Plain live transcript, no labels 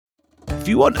If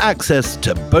you want access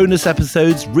to bonus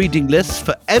episodes, reading lists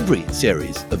for every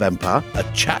series of Empire, a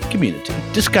chat community,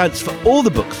 discounts for all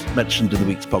the books mentioned in the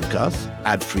week's podcast,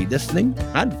 ad-free listening,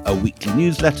 and a weekly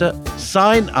newsletter,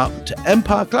 sign up to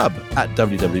Empire Club at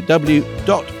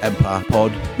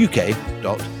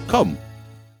www.empirepoduk.com.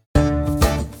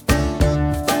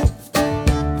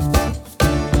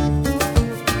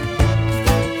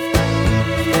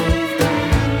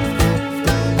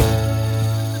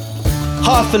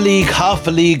 Half a league, half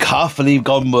a league, half a league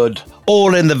onward.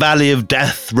 All in the valley of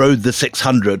death rode the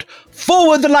 600.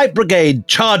 Forward the light brigade,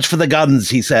 charge for the guns,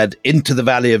 he said. Into the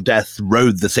valley of death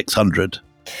rode the 600.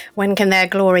 When can their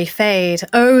glory fade?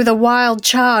 Oh, the wild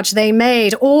charge they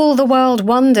made. All the world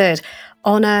wondered.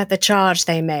 Honour the charge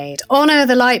they made. Honour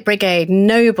the light brigade,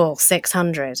 noble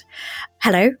 600.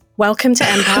 Hello. Welcome to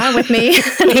Empire with me,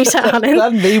 Anita Allen.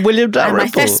 And me, William Dalrymple.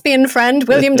 And my thespian friend,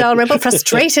 William Dalrymple,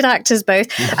 frustrated actors both.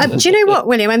 Do you know what,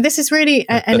 William? And this is really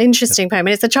an interesting poem. And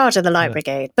it's The Charge of the Light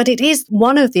Brigade. But it is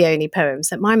one of the only poems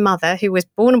that my mother, who was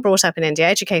born and brought up in India,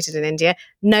 educated in India,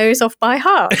 knows off by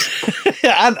heart.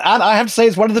 and I have to say,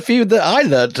 it's one of the few that I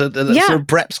learned at sort of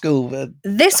prep school.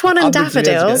 This one and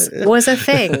Daffodils was a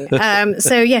thing.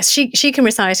 So, yes, she can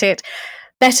recite it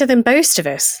better than most of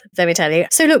us, let me tell you.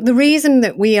 So look, the reason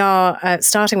that we are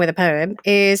starting with a poem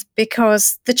is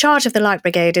because The Charge of the Light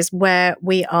Brigade is where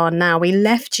we are now. We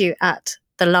left you at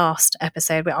the last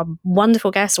episode where our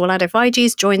wonderful guest, Orlando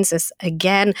Figes, joins us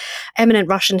again, eminent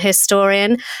Russian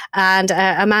historian and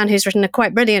a man who's written a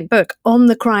quite brilliant book on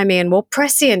the Crimean War,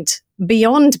 prescient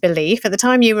beyond belief. At the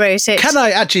time you wrote it. Can I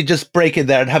actually just break in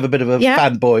there and have a bit of a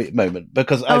fanboy moment?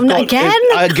 Because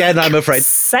again, I'm afraid.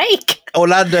 Sake.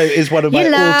 Orlando is one of my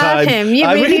all-time. You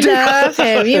really love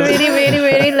him. You really, really,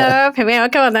 really love him. Yeah,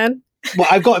 go on then. Well,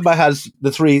 I've got in my hands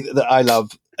the three that I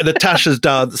love. Natasha's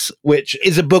Dance, which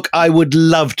is a book I would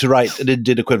love to write an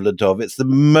Indian equivalent of. It's the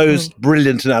most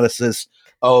brilliant analysis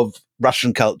of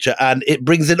Russian culture, and it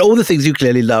brings in all the things you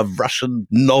clearly love: Russian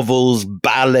novels,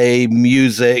 ballet,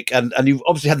 music, and you've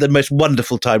obviously had the most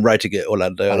wonderful time writing it,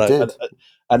 Orlando. I did.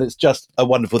 And it's just a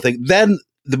wonderful thing. Then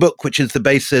the book, which is the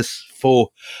basis for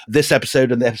this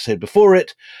episode and the episode before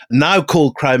it, now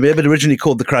called Crimea, but originally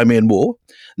called The Crimean War,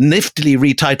 niftily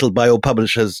retitled by all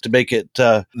publishers to make it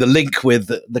the link with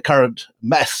the current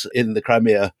mess in the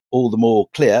Crimea all the more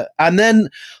clear. And then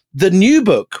the new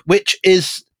book, which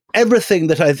is everything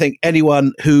that I think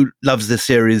anyone who loves this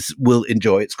series will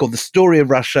enjoy. It's called The Story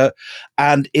of Russia,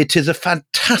 and it is a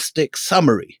fantastic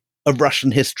summary of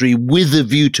Russian history with a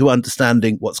view to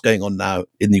understanding what's going on now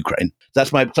in Ukraine.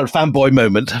 That's my sort of fanboy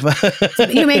moment.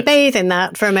 You may bathe in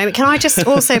that for a moment. Can I just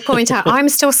also point out, I'm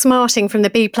still smarting from the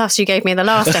B+ you gave me in the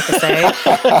last episode.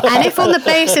 And if on the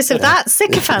basis of that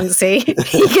sycophancy,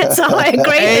 he gets a higher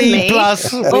grade than me,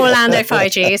 Orlando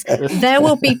Figes, there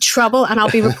will be trouble, and I'll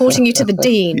be reporting you to the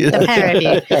Dean, the pair of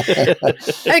you.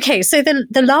 Okay, so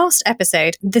the last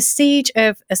episode, the siege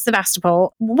of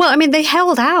Sevastopol, well, I mean, they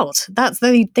held out.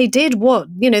 They did what,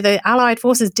 the Allied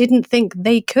forces didn't think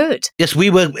they could. Yes, we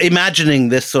were imagining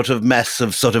this sort of mess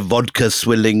of sort of vodka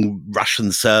swilling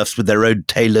Russian serfs with their own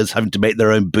tailors having to make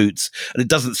their own boots. And it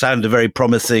doesn't sound a very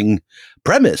promising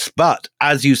premise. But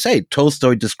as you say,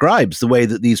 Tolstoy describes the way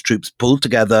that these troops pull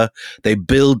together, they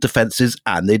build defenses,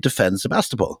 and they defend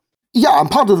Sebastopol. Yeah,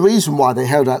 and part of the reason why they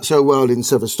held out so well in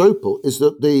Sevastopol is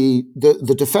that the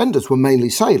defenders were mainly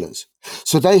sailors.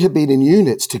 So they had been in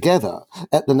units together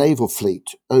at the naval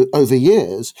fleet over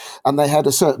years, and they had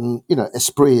a certain,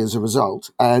 esprit as a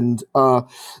result. And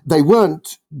they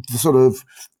weren't the sort of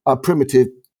primitive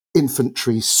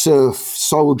infantry serf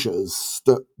soldiers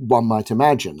that one might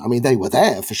imagine. I mean, they were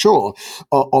there for sure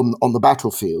on the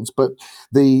battlefields, but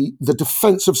the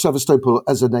defense of Sevastopol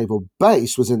as a naval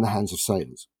base was in the hands of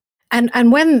sailors.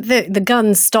 And when the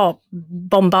guns stop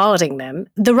bombarding them,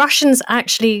 the Russians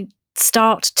actually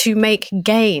start to make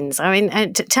gains. I mean,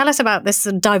 and tell us about this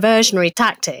diversionary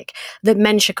tactic that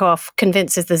Menshikov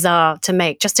convinces the Tsar to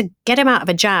make, just to get him out of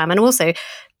a jam, and also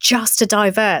just to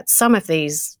divert some of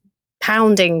these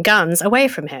pounding guns away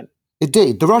from him.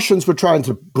 Indeed. The Russians were trying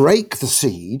to break the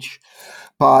siege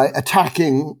by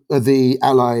attacking the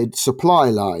Allied supply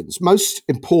lines, most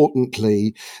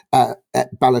importantly at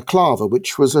Balaclava,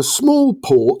 which was a small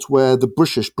port where the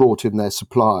British brought in their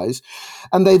supplies.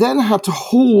 And they then had to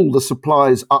haul the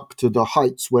supplies up to the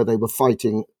heights where they were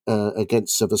fighting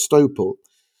against Sevastopol.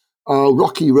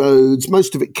 rocky roads,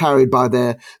 most of it carried by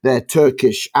their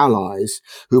Turkish allies,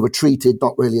 who were treated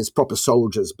not really as proper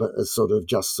soldiers, but as sort of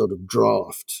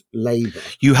draft labour.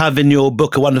 You have in your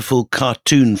book a wonderful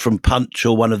cartoon from Punch,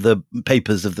 or one of the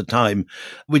papers of the time,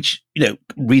 which,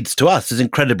 reads to us as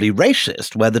incredibly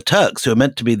racist, where the Turks, who are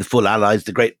meant to be the full allies,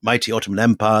 the great mighty Ottoman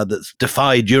Empire that's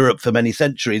defied Europe for many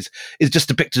centuries, is just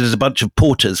depicted as a bunch of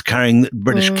porters carrying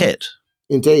British kit.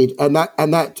 Indeed, and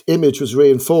that image was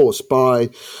reinforced by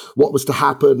what was to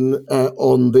happen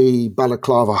on the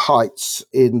Balaclava Heights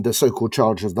in the so-called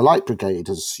charge of the Light Brigade,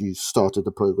 as you started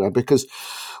the programme, because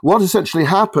what essentially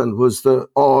happened was that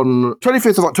on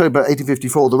 25th of October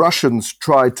 1854, the Russians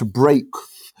tried to break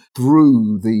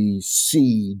through the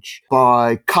siege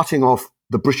by cutting off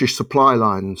the British supply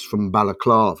lines from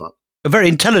Balaclava. A very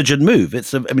intelligent move.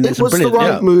 It was the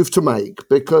right move to make,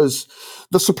 because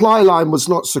the supply line was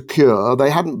not secure.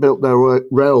 They hadn't built their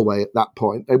railway at that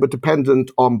point. They were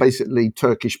dependent on basically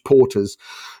Turkish porters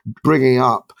bringing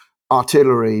up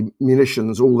artillery,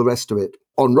 munitions, all the rest of it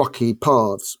on rocky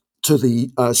paths to the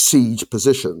siege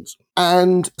positions.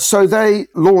 And so they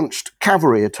launched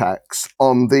cavalry attacks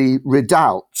on the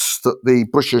redoubts that the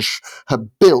British had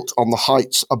built on the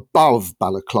heights above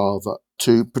Balaclava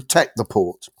to protect the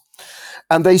port.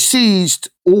 And they seized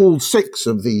all 6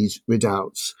 of these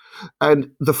redoubts.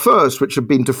 And the first, which had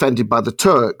been defended by the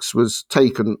Turks, was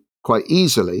taken quite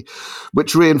easily,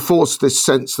 which reinforced this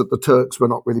sense that the Turks were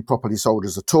not really properly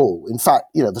soldiers at all. In fact,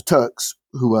 the Turks,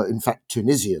 who were in fact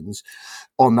Tunisians,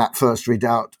 on that first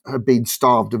redoubt had been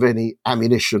starved of any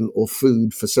ammunition or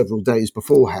food for several days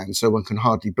beforehand, so one can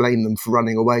hardly blame them for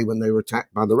running away when they were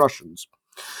attacked by the Russians.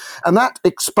 And that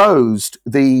exposed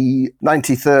the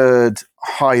 93rd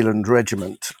Highland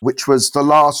Regiment, which was the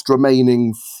last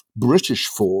remaining British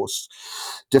force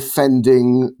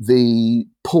defending the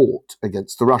port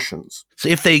against the Russians. So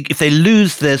if they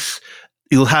lose this,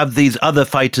 you'll have these other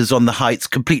fighters on the heights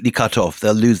completely cut off.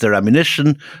 They'll lose their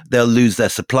ammunition, they'll lose their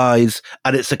supplies,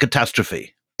 and it's a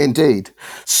catastrophe. Indeed.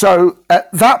 So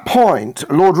at that point,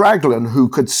 Lord Raglan, who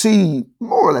could see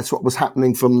more or less what was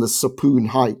happening from the Sapoon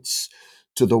Heights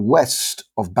to the west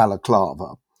of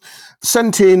Balaclava,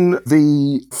 sent in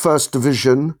the 1st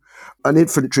Division, an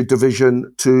infantry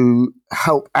division, to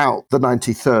help out the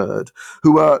 93rd,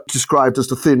 who are described as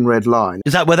the Thin Red Line.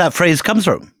 Is that where that phrase comes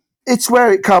from? It's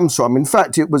where it comes from. In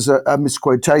fact, it was a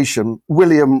misquotation.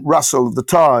 William Russell of the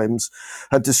Times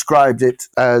had described it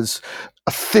as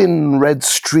a thin red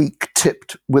streak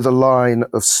tipped with a line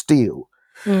of steel.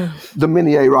 The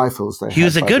Minier rifles. He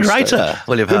was a good writer,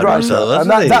 William Howard Russell. And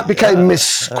that became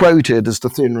misquoted as the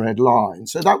Thin Red Line.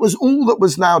 So that was all that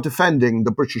was now defending the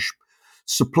British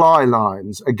supply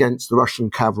lines against the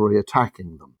Russian cavalry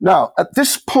attacking them. Now, at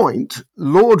this point,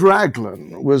 Lord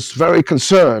Raglan was very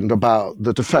concerned about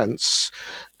the defence,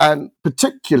 and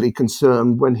particularly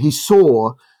concerned when he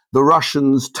saw the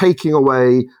Russians taking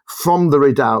away from the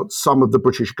redoubts some of the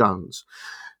British guns.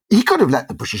 He could have let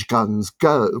the British guns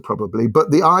go, probably, but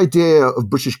the idea of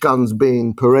British guns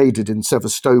being paraded in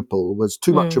Sevastopol was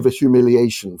too much of a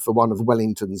humiliation for one of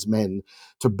Wellington's men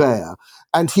to bear.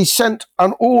 And he sent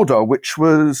an order which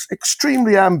was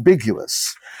extremely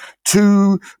ambiguous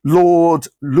to Lord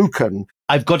Lucan.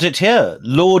 I've got it here.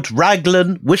 Lord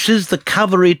Raglan wishes the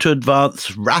cavalry to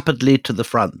advance rapidly to the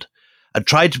front and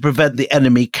try to prevent the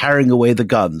enemy carrying away the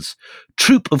guns.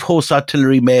 Troop of horse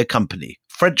artillery may accompany.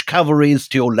 French cavalry is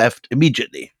to your left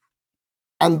immediately.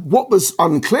 And what was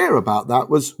unclear about that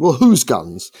was, well, whose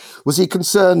guns? Was he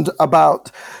concerned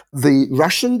about the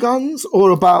Russian guns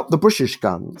or about the British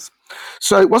guns?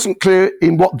 So it wasn't clear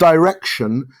in what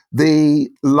direction the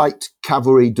light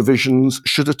cavalry divisions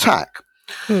should attack.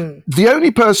 The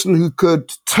only person who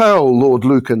could tell Lord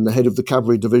Lucan, the head of the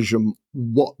cavalry division,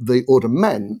 what the order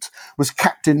meant was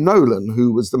Captain Nolan,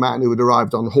 who was the man who had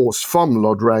arrived on horse from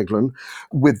Lord Raglan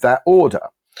with that order.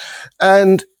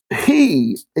 And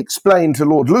he explained to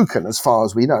Lord Lucan, as far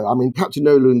as we know, I mean, Captain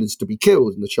Nolan is to be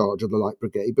killed in the charge of the Light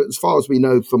Brigade, but as far as we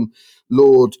know from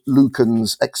Lord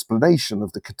Lucan's explanation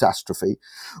of the catastrophe,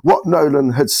 what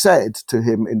Nolan had said to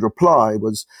him in reply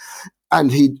was,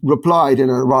 and he replied in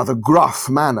a rather gruff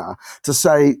manner to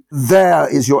say, "There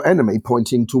is your enemy,"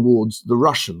 pointing towards the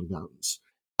Russian guns.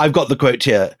 I've got the quote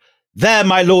here. "There,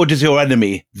 my lord, is your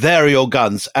enemy. There are your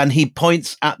guns." And he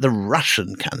points at the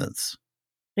Russian cannons.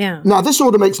 Yeah. Now, this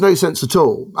order makes no sense at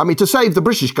all. I mean, to save the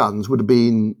British guns would have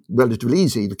been relatively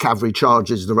easy. The cavalry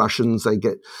charges the Russians, they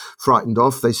get frightened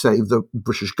off, they save the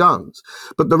British guns.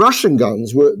 But the Russian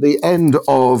guns were at the end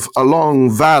of a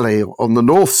long valley on the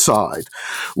north side,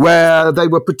 where they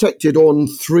were protected on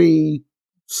 3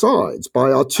 sides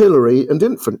by artillery and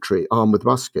infantry armed with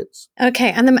muskets.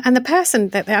 Okay, and the person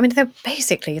that they're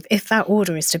basically, if that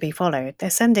order is to be followed, they're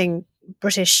sending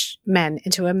British men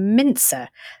into a mincer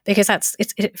because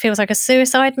it feels like a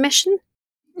suicide mission.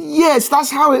 Yes,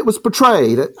 that's how it was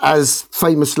portrayed, as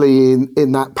famously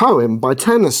in that poem by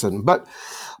Tennyson. But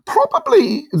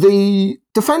probably the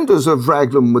defenders of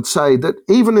Raglan would say that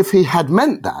even if he had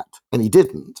meant that, and he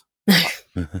didn't,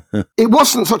 it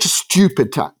wasn't such a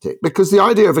stupid tactic, because the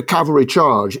idea of a cavalry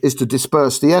charge is to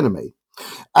disperse the enemy.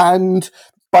 And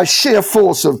by sheer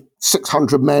force of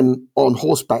 600 men on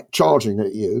horseback charging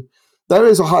at you, there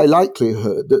is a high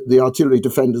likelihood that the artillery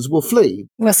defenders will flee.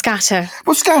 Will scatter.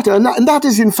 And that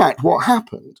is in fact what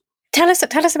happened. Tell us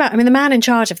about, the man in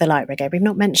charge of the Light Brigade. We've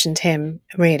not mentioned him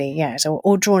really yet,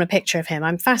 or drawn a picture of him.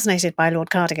 I'm fascinated by Lord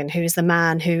Cardigan, who is the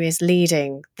man who is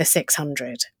leading the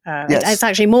 600. Yes. It's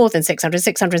actually more than 600,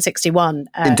 661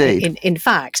 Indeed. In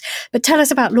fact. But tell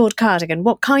us about Lord Cardigan.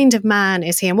 What kind of man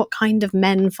is he, and what kind of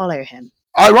men follow him?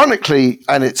 Ironically,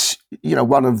 and it's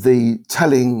one of the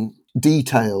telling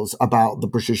details about the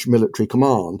British military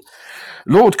command,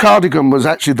 Lord Cardigan was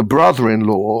actually the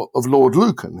brother-in-law of Lord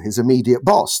Lucan, his immediate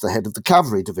boss, the head of the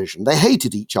cavalry division. They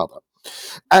hated each other.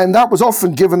 And that was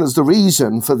often given as the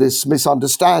reason for this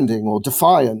misunderstanding or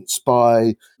defiance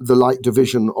by the light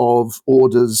division of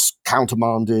orders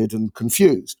countermanded and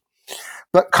confused.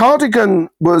 But Cardigan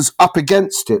was up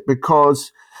against it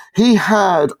because he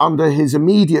had, under his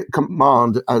immediate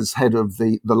command as head of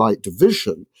the light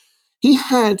division, he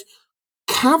had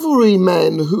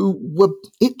cavalrymen who were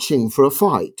itching for a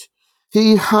fight.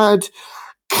 He had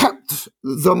kept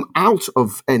them out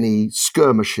of any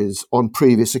skirmishes on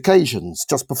previous occasions,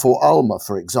 just before Ulmer,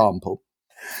 for example,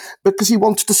 because he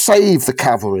wanted to save the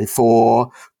cavalry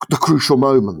for the crucial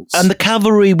moments. And the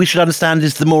cavalry, we should understand,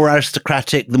 is the more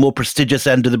aristocratic, the more prestigious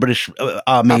end of the British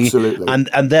army. Absolutely.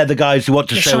 And they're the guys who want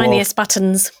to show off. The shiniest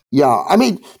buttons. Yeah,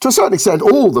 to a certain extent,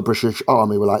 all the British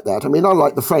army were like that.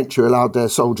 Unlike the French, who allowed their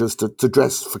soldiers to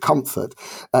dress for comfort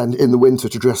and in the winter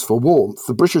to dress for warmth,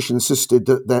 the British insisted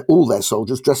that all their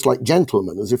soldiers dressed like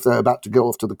gentlemen, as if they're about to go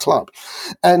off to the club.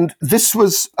 And this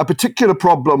was a particular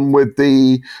problem with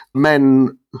the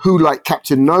men who, like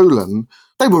Captain Nolan,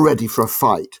 they were ready for a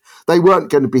fight. They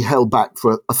weren't going to be held back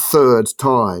for a third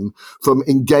time from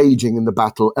engaging in the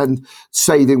battle and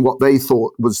saving what they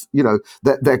thought was,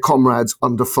 their comrades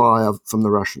under fire from the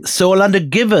Russians. So, Orlando,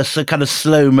 give us a kind of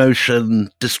slow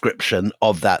motion description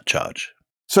of that charge.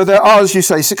 So there are, as you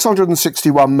say,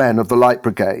 661 men of the Light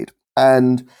Brigade,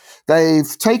 and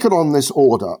they've taken on this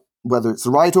order. Whether it's the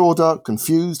right order,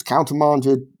 confused,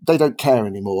 countermanded, they don't care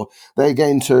anymore. They're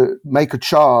going to make a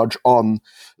charge on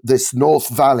this North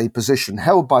Valley position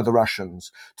held by the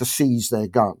Russians to seize their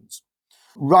guns,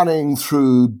 running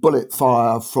through bullet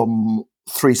fire from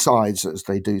three sides as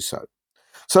they do so.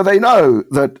 So they know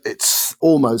that it's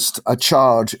almost a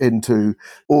charge into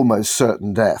almost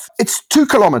certain death. It's 2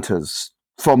 kilometers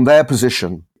from their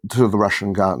position to the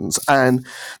Russian guns, and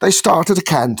they start at a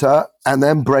canter and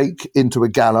then break into a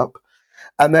gallop.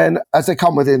 And then as they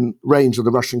come within range of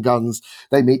the Russian guns,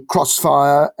 they meet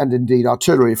crossfire and indeed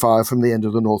artillery fire from the end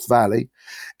of the North Valley.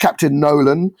 Captain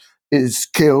Nolan is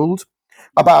killed.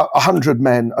 About 100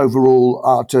 men overall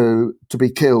are to be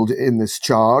killed in this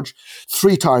charge.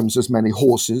 3 times as many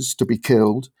horses to be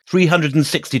killed.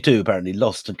 362 apparently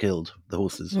lost and killed, the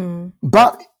horses.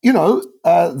 But,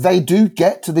 they do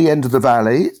get to the end of the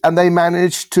valley and they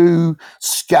manage to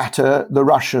scatter the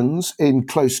Russians in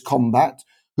close combat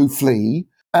who flee.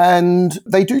 And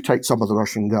they do take some of the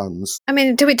Russian guns.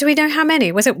 Do we know how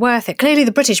many? Was it worth it? Clearly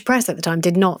the British press at the time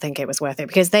did not think it was worth it,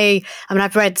 because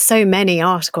I've read so many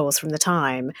articles from the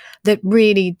time that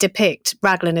really depict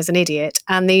Raglan as an idiot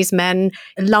and these men,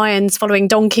 lions following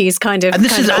donkeys kind of. And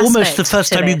this is almost the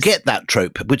first time this. you get that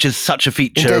trope, which is such a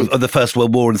feature of the First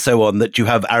World War and so on, that you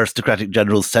have aristocratic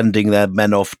generals sending their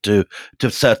men off to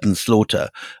certain slaughter.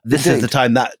 This is the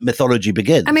time that mythology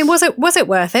begins. Was it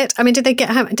worth it? Did they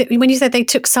get, when you said they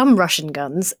took some Russian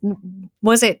guns,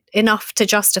 was it enough to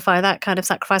justify that kind of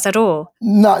sacrifice at all?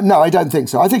 No, I don't think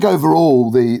so. I think overall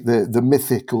the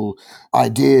mythical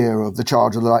idea of the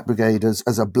charge of the Light Brigade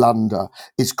as a blunder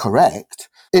is correct.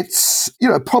 It's,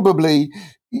 probably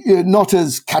not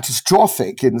as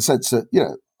catastrophic in the sense that,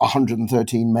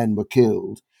 113 men were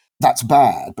killed. that's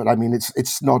bad, but I mean,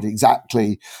 it's not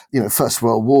exactly, First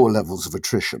World War levels of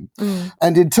attrition.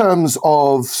 And in terms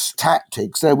of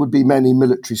tactics, there would be many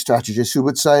military strategists who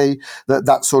would say that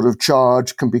that sort of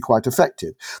charge can be quite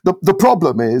effective. The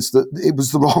problem is that it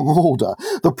was the wrong order.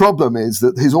 The problem is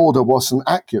that his order wasn't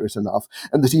accurate enough,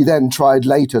 and that he then tried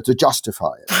later to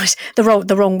justify it. Right,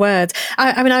 the wrong words.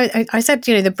 I said,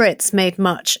 the Brits made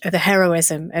much of the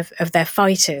heroism of their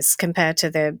fighters compared to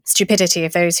the stupidity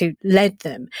of those who led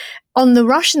them. On the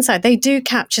Russian side, they do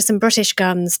capture some British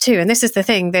guns too. And this is the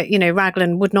thing that,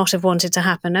 Raglan would not have wanted to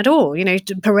happen at all.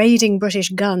 Parading British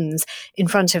guns in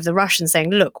front of the Russians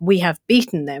saying, look, we have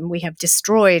beaten them. We have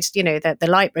destroyed, the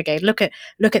Light Brigade. Look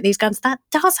at these guns. That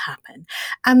does happen.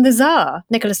 And the Tsar,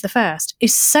 Nicholas I,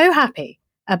 is so happy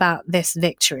about this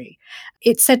victory.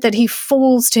 It's said that he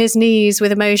falls to his knees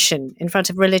with emotion in front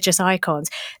of religious icons.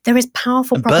 There is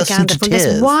powerful propaganda from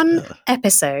this one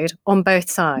episode on both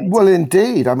sides. Well,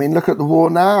 indeed. I mean, look at the war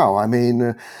now. I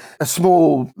mean, a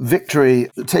small victory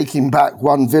taking back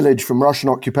one village from Russian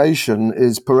occupation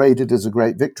is paraded as a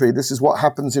great victory. This is what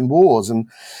happens in wars. And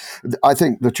I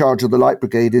think the charge of the Light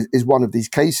Brigade is one of these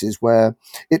cases where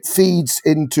it feeds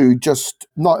into just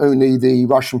not only the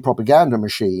Russian propaganda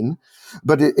machine,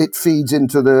 but it feeds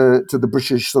into the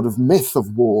British sort of myth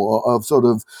of war, of sort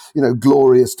of,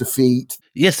 glorious defeat.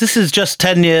 Yes, this is just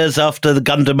 10 years after the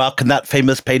Gundermuck and that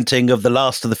famous painting of the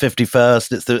last of the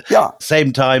 51st. It's the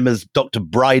same time as Dr.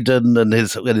 Bryden and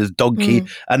his donkey.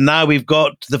 And now we've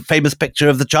got the famous picture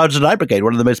of the Charge of the Light Brigade,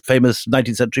 one of the most famous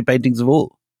 19th century paintings of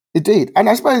all. Indeed. And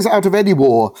I suppose out of any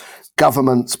war,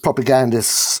 governments,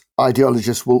 propagandists,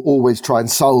 ideologists will always try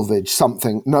and salvage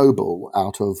something noble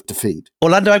out of defeat.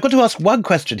 Orlando, I've got to ask one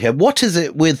question here. What is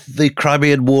it with the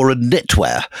Crimean War and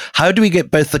knitwear? How do we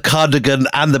get both the cardigan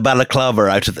and the balaclava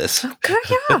out of this? Okay,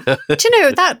 yeah. Do you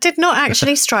know, that did not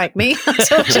actually strike me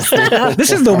until just now.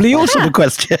 This is normally your sort of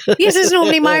question. Yes, it's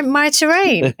normally my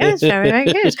terrain. Yeah, it's very,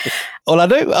 very good.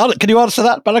 Orlando, can you answer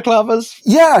that, balaclavas?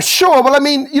 Yeah, sure. Well, I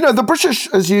mean, the British,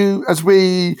 as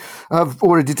we have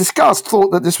already discussed,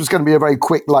 thought that this was going to be a very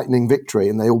quick lightning victory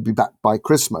and they all be back by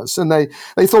Christmas. And they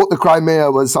thought the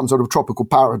Crimea was some sort of tropical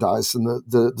paradise and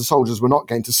the soldiers were not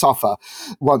going to suffer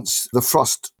once the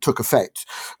frost took effect,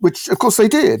 which of course they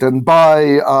did. And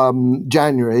by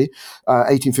January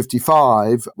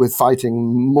 1855, with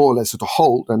fighting more or less at a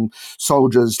halt and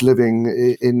soldiers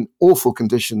living in awful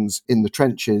conditions in the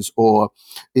trenches or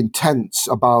in tents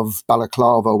above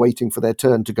Balaclava waiting for their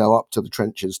turn to go up to the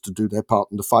trenches to do their part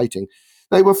in the fighting,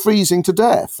 they were freezing to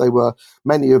death. They were,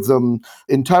 many of them,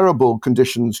 in terrible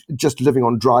conditions, just living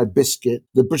on dry biscuit.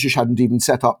 The British hadn't even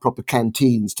set up proper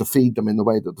canteens to feed them in the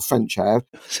way that the French had.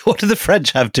 So what did the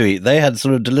French have to eat? They had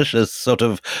sort of delicious sort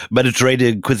of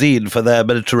Mediterranean cuisine for their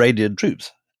Mediterranean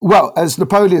troops. Well, as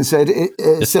Napoleon said,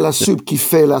 c'est la soupe qui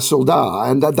fait la soldat,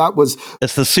 and that was...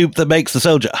 It's the soup that makes the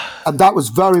soldier. And that was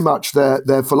very much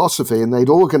their philosophy, and they'd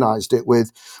organised it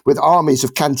with armies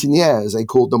of cantinières, they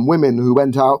called them, women who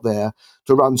went out there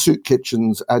to run soup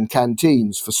kitchens and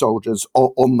canteens for soldiers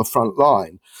on the front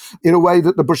line, in a way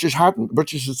that the British hadn't. The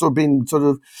British had sort of been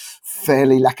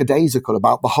fairly lackadaisical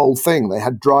about the whole thing. They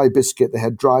had dry biscuit, they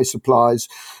had dry supplies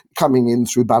coming in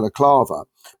through Balaclava.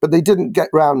 But they didn't get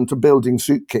round to building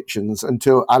soup kitchens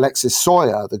until Alexis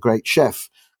Soyer, the great chef,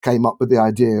 came up with the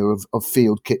idea of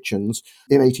field kitchens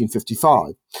in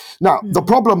 1855. Now, the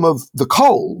problem of the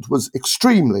cold was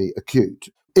extremely acute.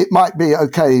 It might be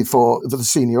okay for the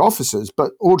senior officers,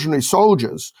 but ordinary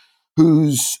soldiers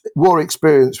whose war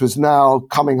experience was now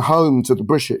coming home to the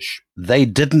British. They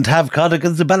didn't have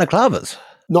cardigans and balaclavas.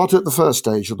 Not at the first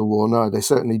stage of the war, no, they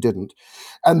certainly didn't.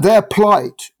 And their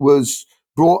plight was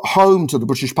brought home to the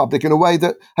British public in a way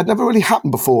that had never really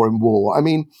happened before in war. I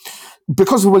mean,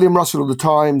 because of William Russell of the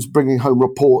Times bringing home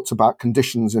reports about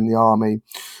conditions in the army,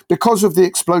 because of the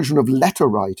explosion of letter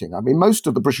writing. I mean, most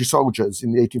of the British soldiers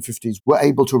in the 1850s were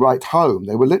able to write home.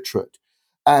 They were literate.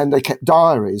 And they kept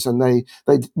diaries and they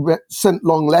sent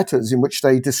long letters in which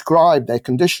they described their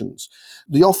conditions.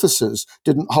 The officers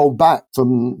didn't hold back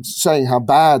from saying how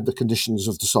bad the conditions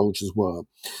of the soldiers were.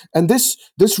 And this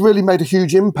really made a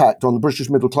huge impact on the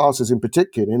British middle classes in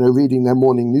particular, reading their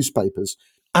morning newspapers.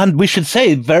 And we should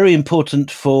say, very important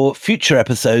for future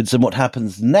episodes and what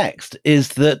happens next, is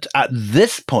that at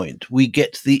this point we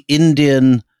get the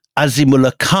Indian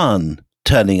Azimullah Khan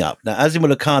turning up. Now,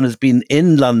 Azimullah Khan has been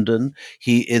in London.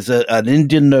 He is an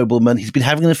Indian nobleman. He's been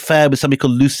having an affair with somebody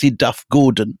called Lucy Duff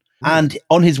Gordon. And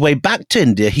on his way back to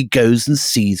India, he goes and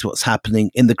sees what's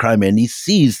happening in the Crimea, and he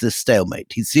sees this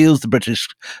stalemate. He sees the British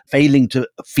failing to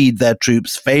feed their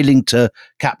troops, failing to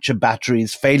capture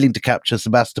batteries, failing to capture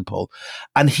Sebastopol.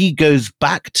 And he goes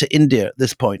back to India at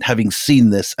this point, having seen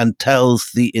this, and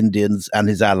tells the Indians and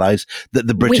his allies that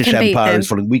the British Empire is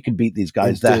falling. We can beat these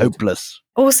guys. They're hopeless.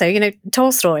 Also,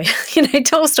 Tolstoy,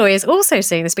 Tolstoy is also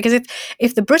seeing this, because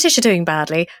if the British are doing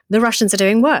badly, the Russians are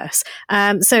doing worse.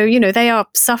 So, they are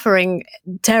suffering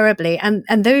terribly. And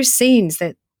those scenes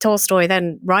that Tolstoy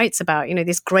then writes about,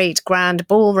 this great grand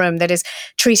ballroom that is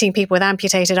treating people with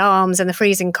amputated arms and the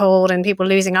freezing cold and people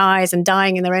losing eyes and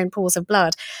dying in their own pools of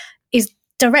blood, is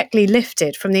directly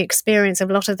lifted from the experience of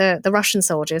a lot of the Russian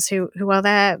soldiers who are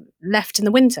there left in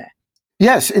the winter.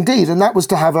 Yes, indeed. And that was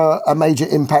to have a major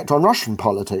impact on Russian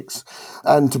politics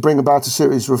and to bring about a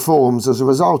series of reforms as a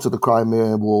result of the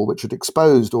Crimean War, which had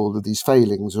exposed all of these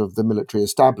failings of the military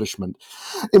establishment.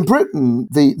 In Britain,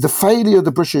 the failure of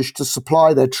the British to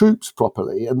supply their troops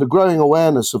properly and the growing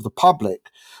awareness of the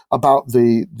public about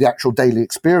the actual daily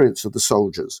experience of the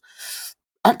soldiers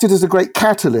acted as a great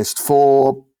catalyst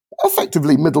for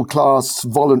effectively middle-class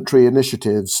voluntary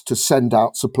initiatives to send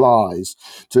out supplies,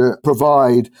 to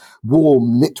provide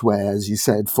warm knitwear, as you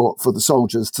said, for the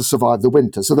soldiers to survive the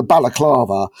winter. So the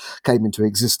balaclava came into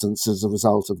existence as a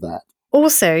result of that.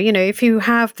 Also, if you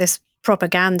have this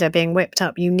propaganda being whipped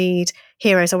up, you need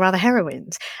heroes, or rather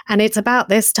heroines. And it's about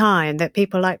this time that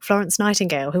people like Florence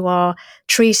Nightingale, who are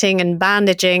treating and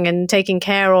bandaging and taking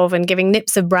care of and giving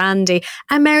nips of brandy,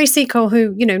 and Mary Seacole,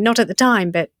 who, not at the time,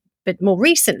 but more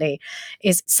recently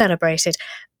is celebrated.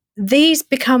 These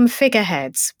become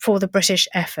figureheads for the British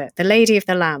effort. The Lady of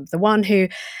the Lamp, the one who,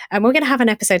 and we're going to have an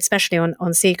episode especially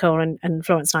on Seacole and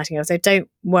Florence Nightingale, so don't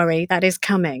worry, that is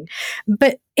coming.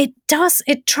 But it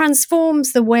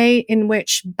transforms the way in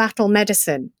which battle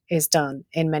medicine is done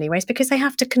in many ways, because they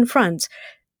have to confront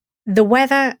the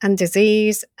weather and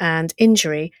disease and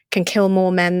injury can kill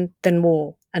more men than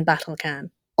war and battle can.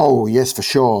 Oh, yes, for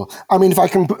sure. I mean, if I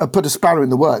can put a spanner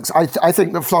in the works, I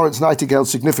think that Florence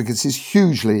Nightingale's significance is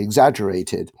hugely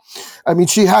exaggerated. I mean,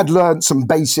 she had learned some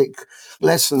basic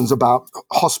lessons about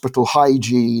hospital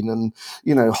hygiene and,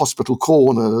 hospital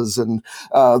corners and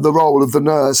the role of the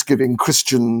nurse giving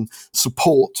Christian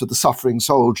support to the suffering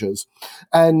soldiers.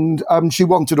 And she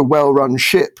wanted a well-run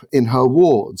ship in her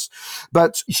wards.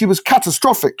 But she was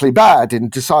catastrophically bad in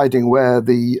deciding where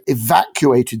the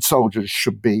evacuated soldiers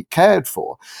should be cared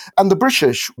for. And the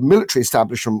British military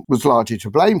establishment was largely to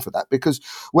blame for that, because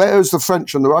whereas the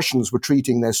French and the Russians were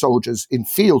treating their soldiers in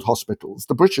field hospitals,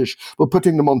 the British were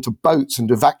putting them onto boats and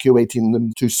evacuating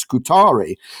them to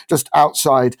Scutari, just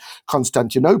outside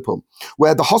Constantinople,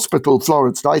 where the hospital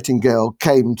Florence Nightingale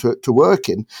came to work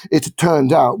in, it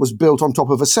turned out was built on top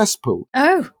of a cesspool.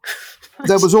 Oh.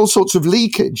 There was all sorts of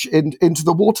leakage into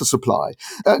the water supply.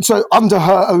 So under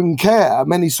her own care,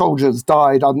 many soldiers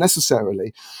died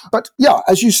unnecessarily. But yeah,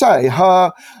 as you say,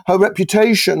 her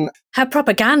reputation... Her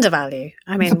propaganda value.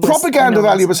 I mean, the propaganda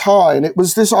value was high, and it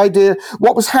was this idea,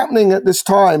 what was happening at this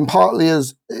time, partly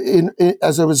as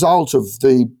a result of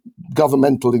the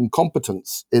governmental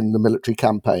incompetence in the military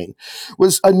campaign,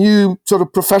 was a new sort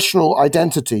of professional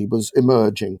identity was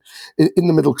emerging in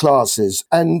the middle classes.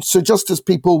 And so just as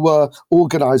people were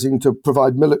organizing to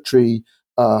provide military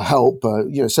help,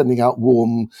 sending out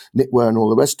warm knitwear and all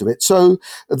the rest of it. So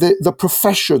the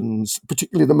professions,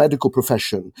 particularly the medical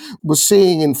profession, was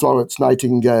seeing in Florence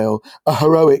Nightingale a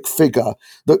heroic figure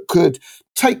that could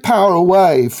take power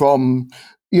away from,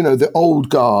 the old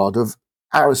guard of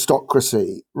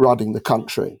aristocracy running the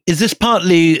country. Is this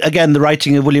partly, again, the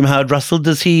writing of William Howard Russell?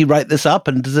 Does he write this up,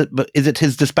 and is it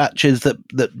his dispatches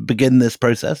that begin this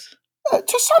process?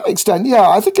 To some extent, yeah.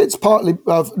 I think it's partly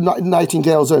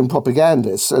Nightingale's own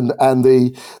propagandists and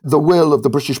the will of the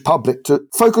British public to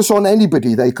focus on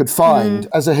anybody they could find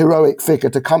as a heroic figure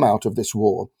to come out of this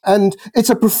war. And it's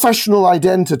a professional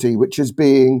identity which is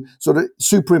being sort of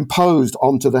superimposed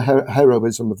onto the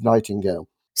heroism of Nightingale.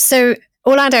 So,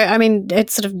 Orlando, I mean,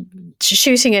 it's sort of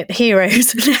shooting at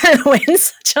heroes and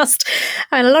heroines.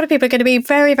 And a lot of people are going to be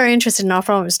very, very interested in our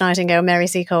Florence Nightingale, Mary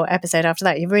Seacole episode after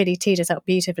that. You've really teed us up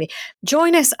beautifully.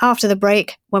 Join us after the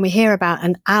break when we hear about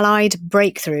an Allied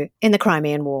breakthrough in the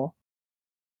Crimean War.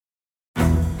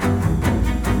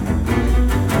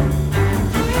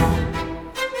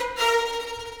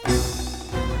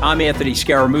 I'm Anthony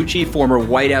Scaramucci, former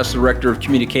White House Director of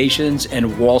Communications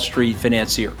and Wall Street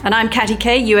financier. And I'm Katty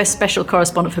Kay, US Special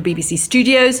Correspondent for BBC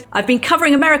Studios. I've been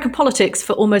covering American politics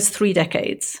for almost 3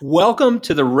 decades. Welcome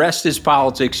to The Rest is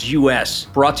Politics US,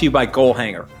 brought to you by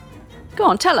Goalhanger. Go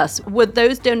on, tell us, were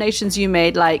those donations you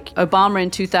made, like Obama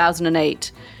in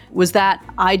 2008, Was that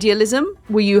idealism?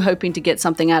 Were you hoping to get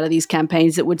something out of these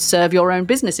campaigns that would serve your own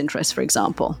business interests, for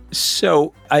example?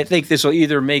 So I think this will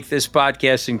either make this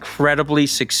podcast incredibly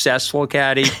successful,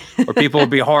 Caddy, or people will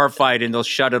be horrified and they'll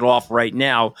shut it off right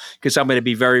now because I'm going to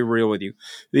be very real with you.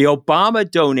 The Obama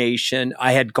donation,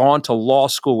 I had gone to law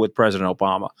school with President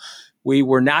Obama. We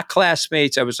were not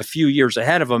classmates. I was a few years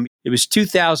ahead of him. It was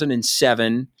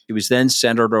 2007. He was then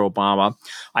Senator Obama.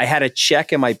 I had a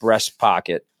check in my breast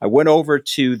pocket. I went over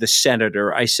to the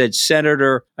senator. I said,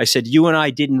 Senator, you and I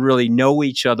didn't really know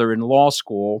each other in law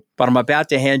school, but I'm about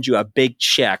to hand you a big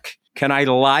check. Can I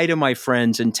lie to my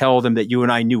friends and tell them that you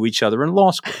and I knew each other in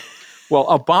law school? Well,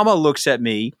 Obama looks at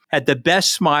me, had the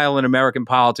best smile in American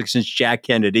politics since Jack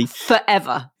Kennedy.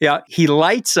 Forever. Yeah, he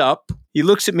lights up. He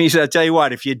looks at me and says, I'll tell you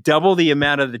what, if you double the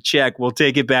amount of the check, we'll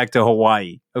take it back to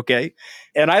Hawaii. Okay.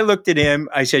 And I looked at him.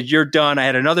 I said, you're done. I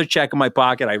had another check in my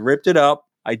pocket. I ripped it up.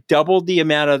 I doubled the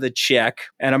amount of the check.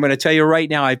 And I'm going to tell you right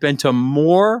now, I've been to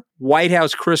more White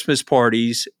House Christmas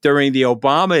parties during the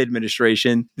Obama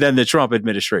administration than the Trump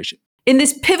administration. In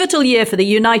this pivotal year for the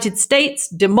United States,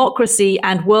 democracy,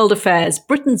 and world affairs,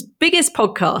 Britain's biggest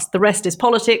podcast, The Rest is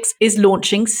Politics, is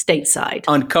launching stateside.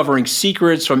 Uncovering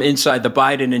secrets from inside the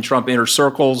Biden and Trump inner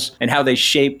circles and how they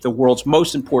shape the world's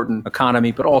most important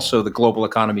economy, but also the global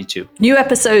economy too. New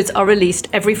episodes are released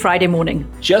every Friday morning.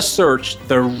 Just search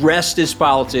The Rest is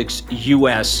Politics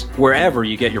US wherever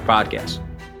you get your podcasts.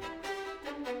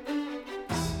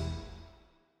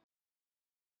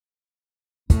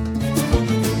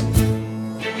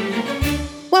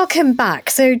 Welcome back.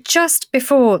 So just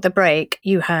before the break,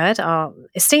 you heard our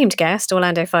esteemed guest,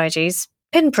 Orlando Figes,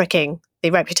 pinpricking the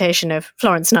reputation of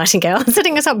Florence Nightingale,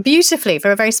 setting us up beautifully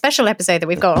for a very special episode that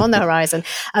we've got on the horizon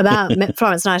about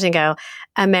Florence Nightingale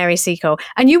and Mary Seacole.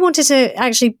 And you wanted to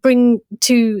actually bring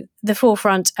to the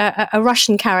forefront a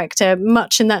Russian character,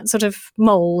 much in that sort of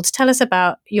mould. Tell us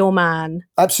about your man.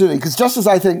 Absolutely, because just as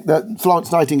I think that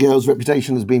Florence Nightingale's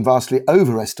reputation has been vastly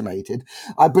overestimated,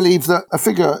 I believe that a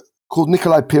figure called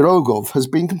Nikolai Pirogov has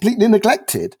been completely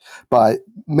neglected by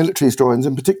military historians,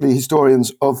 and particularly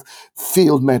historians of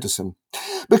field medicine.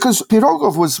 Because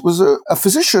Pirogov was a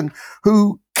physician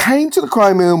who came to the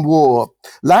Crimean War,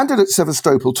 landed at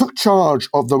Sevastopol, took charge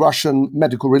of the Russian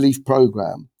medical relief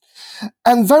program,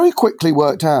 and very quickly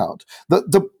worked out that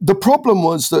the problem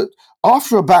was that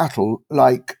after a battle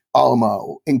like Alma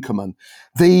or Inkerman,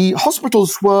 the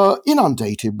hospitals were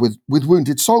inundated with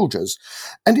wounded soldiers.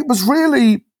 And it was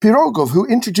really Pirogov who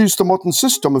introduced the modern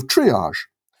system of triage.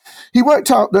 He worked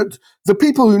out that the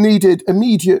people who needed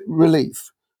immediate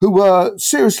relief, who were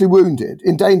seriously wounded,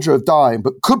 in danger of dying,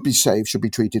 but could be saved, should be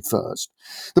treated first.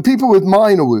 The people with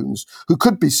minor wounds who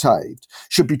could be saved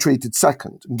should be treated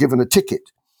second and given a ticket.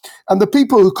 And the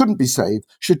people who couldn't be saved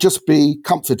should just be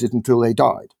comforted until they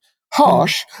died.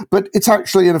 Harsh, but it's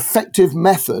actually an effective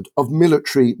method of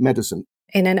military medicine.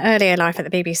 In an earlier life at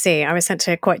the BBC, I was sent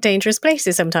to quite dangerous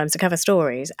places sometimes to cover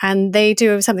stories. And they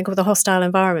do something called the Hostile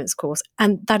Environments course.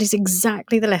 And that is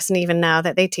exactly the lesson even now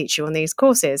that they teach you on these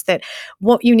courses, that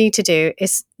what you need to do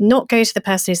is not go to the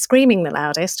person who's screaming the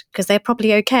loudest, because they're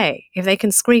probably okay. If they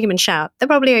can scream and shout, they're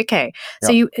probably okay. Yep.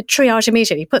 So you triage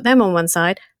immediately, put them on one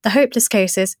side. The hopeless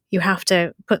cases, you have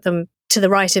to put them to the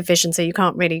right of vision so you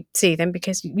can't really see them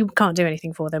because you can't do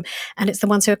anything for them. And it's the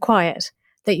ones who are quiet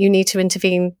that you need to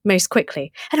intervene most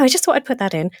quickly. Anyway, I just thought I'd put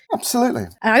that in. Absolutely.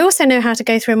 I also know how to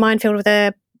go through a minefield with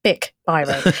a Bic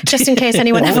biro, just in case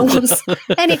anyone ever wants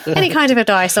any kind of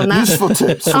advice on that. Useful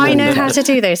tips. I know how to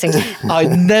do those things. I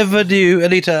never knew,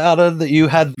 Anita Allen, that you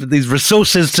had these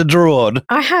resources to draw on.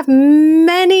 I have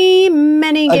many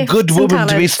gifts. A good woman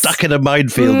to be stuck in a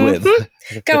minefield with.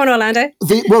 Go on, Orlando.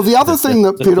 The other thing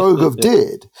that Pirogov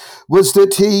did was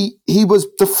that he was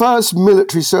the first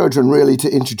military surgeon really to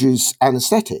introduce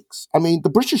anaesthetics. I mean, the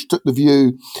British took the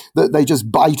view that they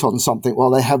just bite on something while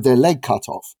they have their leg cut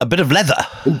off. A bit of leather.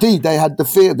 Indeed, they had the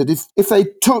fear that if they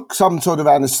took some sort of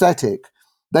anaesthetic,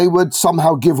 they would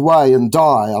somehow give way and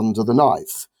die under the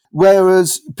knife.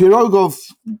 Whereas Pirogov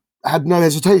had no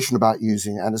hesitation about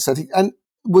using anaesthetic and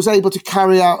was able to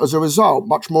carry out, as a result,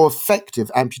 much more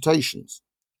effective amputations.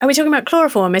 Are we talking about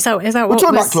chloroform? Is that what We're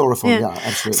talking about chloroform, yeah,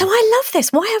 absolutely. So I love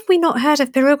this. Why have we not heard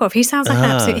of Pirogov? He sounds like an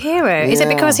absolute hero. Is it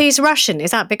because he's Russian? Is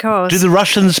that because... Do the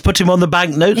Russians put him on the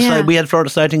banknotes like we had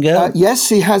Florence Nightingale? Yes,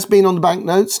 he has been on the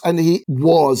banknotes, and he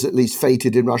was at least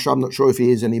feted in Russia. I'm not sure if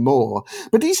he is anymore.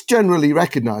 But he's generally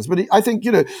recognised. But I think,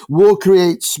 war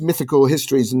creates mythical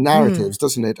histories and narratives,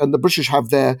 doesn't it? And the British have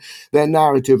their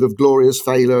narrative of glorious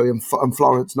failure and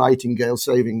Florence Nightingale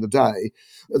saving the day.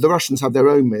 The Russians have their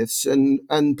own myths, and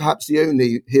perhaps the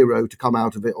only hero to come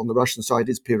out of it on the Russian side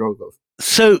is Pirogov.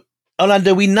 So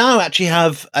Orlando, we now actually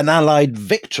have an Allied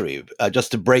victory, just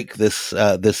to break this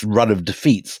run of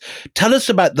defeats. Tell us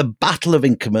about the Battle of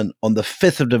Inkerman on the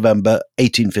 5th of November,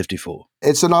 1854.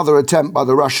 It's another attempt by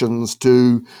the Russians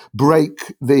to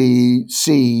break the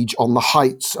siege on the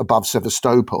heights above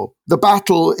Sevastopol. The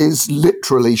battle is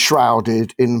literally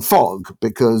shrouded in fog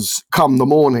because come the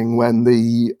morning when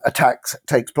the attack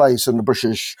takes place and the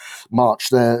British march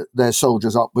their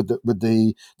soldiers up with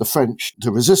the French to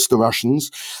resist the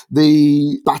Russians,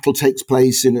 the battle takes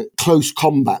place in a close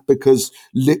combat because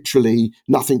literally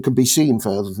nothing can be seen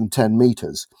further than 10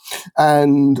 meters.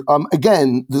 And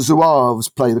again, the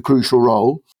Zouaves play the crucial role.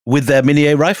 With their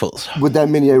Minié rifles. With their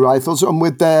Minié rifles and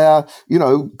with their,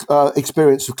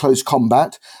 experience of close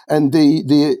combat. And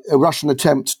the Russian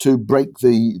attempt to break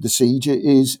the siege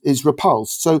is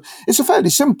repulsed. So it's a fairly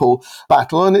simple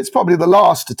battle, and it's probably the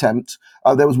last attempt.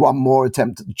 There was one more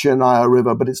attempt at the Chernaya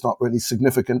River, but it's not really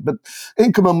significant. But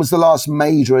Inkerman was the last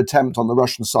major attempt on the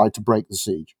Russian side to break the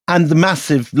siege. And the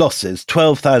massive losses,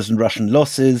 12,000 Russian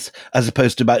losses, as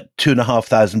opposed to about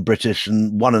 2,500 British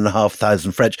and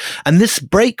 1,500 French. And this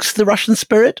breaks the Russian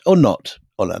spirit or not,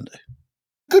 Orlando?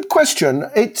 Good question.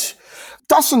 It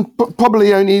doesn't,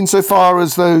 probably only insofar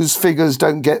as those figures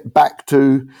don't get back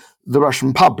to the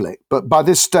Russian public. But by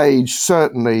this stage,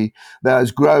 certainly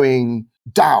there's growing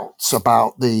doubts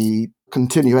about the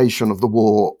continuation of the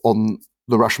war on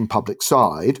the Russian public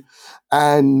side.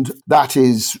 And that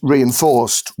is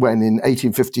reinforced when in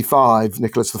 1855,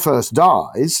 Nicholas I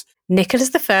dies. Nicholas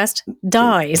I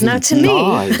dies. Now, to me,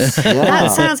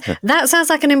 yeah. that sounds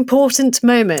like an important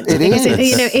moment. It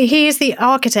is. He is the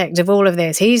architect of all of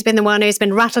this. He's been the one who's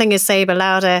been rattling his saber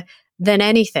louder than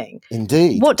anything.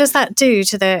 Indeed. What does that do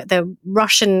to the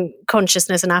Russian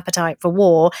consciousness and appetite for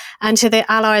war, and to the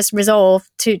Allies' resolve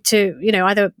to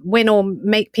either win or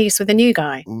make peace with the new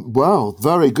guy? Well,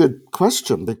 very good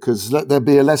question, because let there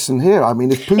be a lesson here. I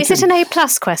mean, if Putin... Is it an A+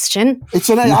 question? It's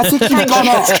an A. I think you've gone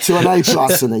up to an A+,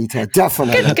 Anita,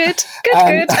 definitely. Good.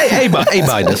 A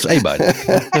minus.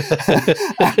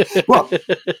 Well,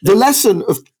 the lesson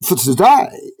for today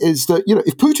is that,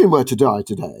 if Putin were to die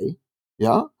today,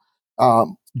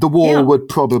 the war would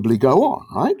probably go on,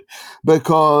 right?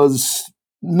 Because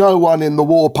no one in the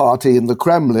war party in the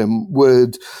Kremlin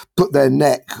would put their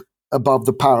neck above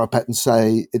the parapet and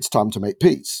say, it's time to make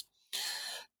peace.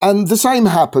 And the same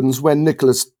happens when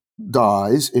Nicholas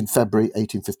dies in February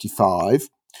 1855.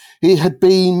 He had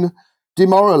been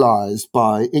demoralized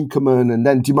by Inkerman and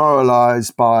then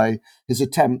demoralized by his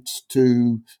attempts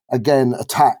to again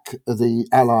attack the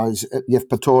Allies at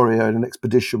Yevpatoria in an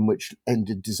expedition which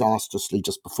ended disastrously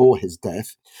just before his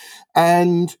death.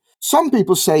 And some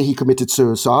people say he committed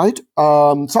suicide.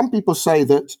 Some people say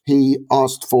that he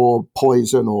asked for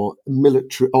poison or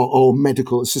military or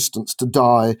medical assistance to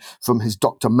die from his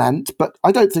Dr. Mant, but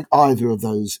I don't think either of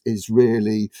those is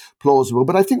really plausible.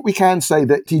 But I think we can say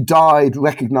that he died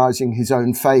recognizing his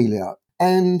own failure.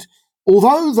 And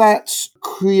although that's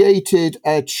created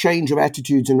a change of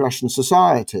attitudes in Russian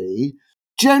society,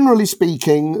 generally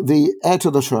speaking, the heir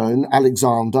to the throne,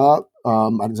 Alexander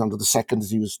II, as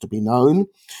he was to be known,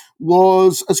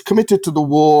 was as committed to the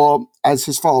war as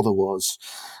his father was.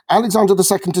 Alexander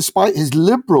II, despite his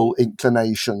liberal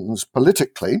inclinations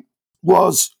politically,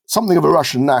 was something of a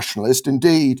Russian nationalist,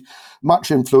 indeed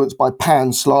much influenced by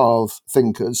pan-Slav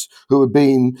thinkers who had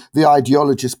been the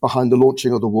ideologists behind the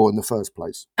launching of the war in the first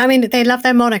place. I mean, they love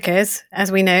their monarchs,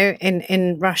 as we know,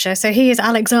 in Russia. So he is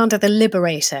Alexander the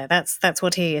Liberator. That's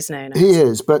what he is known as. He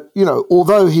is, but,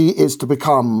 although he is to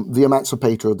become the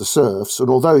emancipator of the serfs, and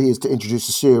although he is to introduce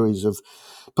a series of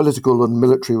political and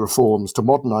military reforms to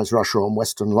modernize Russia on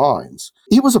Western lines,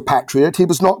 he was a patriot. He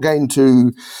was not going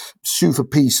to sue for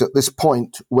peace at this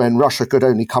point when Russia could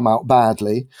only come out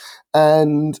badly.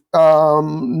 And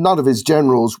none of his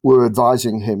generals were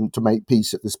advising him to make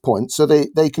peace at this point. So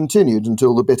they continued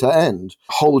until the bitter end,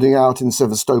 holding out in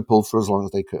Sevastopol for as long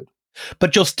as they could.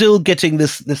 But you're still getting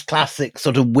this classic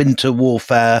sort of winter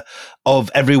warfare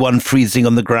of everyone freezing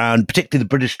on the ground, particularly the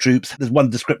British troops. There's one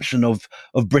description of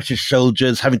British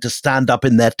soldiers having to stand up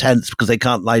in their tents because they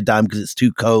can't lie down because it's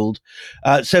too cold.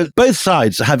 So both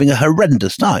sides are having a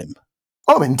horrendous time.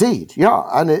 Oh, indeed, yeah.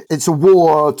 And it's a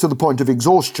war to the point of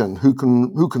exhaustion. Who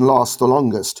can last the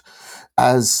longest,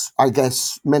 as I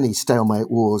guess many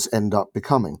stalemate wars end up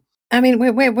becoming. I mean,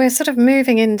 we're sort of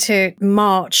moving into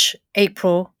March,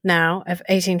 April now of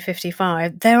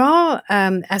 1855. There are,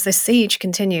 as the siege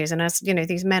continues, and as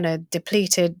these men are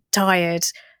depleted, tired,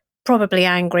 probably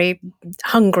angry,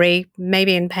 hungry,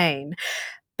 maybe in pain.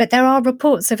 But there are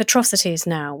reports of atrocities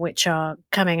now which are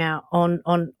coming out on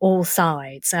all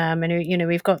sides. And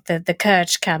we've got the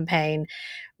Kerch campaign,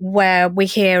 where we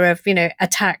hear of,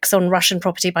 attacks on Russian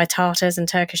property by Tatars and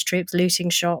Turkish troops,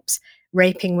 looting shops,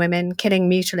 raping women, killing,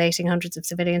 mutilating hundreds of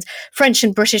civilians. French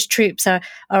and British troops are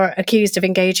accused of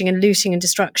engaging in looting and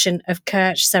destruction of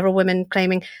Kerch, several women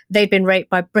claiming they'd been raped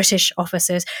by British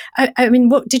officers. I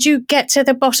mean, did you get to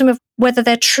the bottom of whether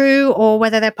they're true or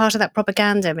whether they're part of that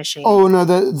propaganda machine? Oh, no,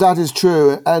 that is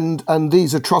true. And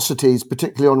these atrocities,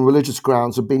 particularly on religious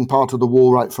grounds, have been part of the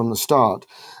war right from the start.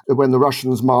 When the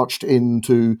Russians marched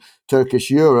into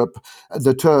Turkish Europe,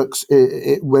 the Turks,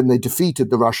 when they defeated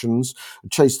the Russians,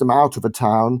 chased them out of a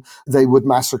town, they would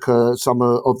massacre some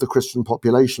of the Christian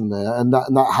population there. And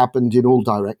that happened in all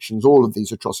directions, all of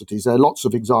these atrocities. There are lots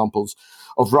of examples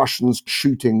of Russians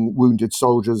shooting wounded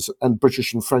soldiers and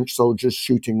British and French soldiers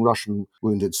shooting Russian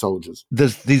wounded soldiers.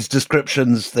 There's these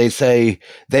descriptions, they say,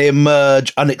 they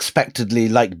emerge unexpectedly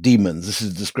like demons. This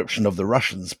is a description of the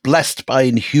Russians. Blessed by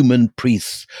inhuman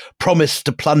priests, promised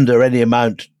to plunder any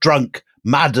amount, drunk,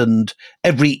 maddened,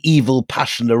 every evil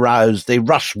passion aroused, they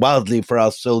rush wildly for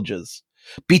our soldiers,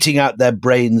 beating out their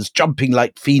brains, jumping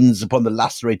like fiends upon the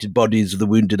lacerated bodies of the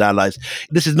wounded allies.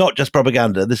 This is not just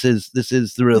propaganda. This is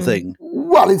the real thing.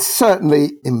 Well, it's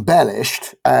certainly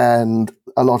embellished, and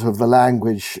a lot of the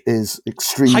language is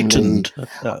extremely heightened.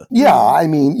 Yeah, I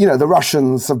mean, the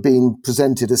Russians have been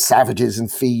presented as savages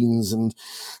and fiends and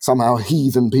somehow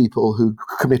heathen people who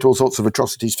commit all sorts of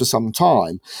atrocities for some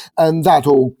time. And that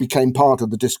all became part of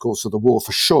the discourse of the war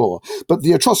for sure. But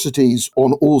the atrocities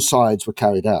on all sides were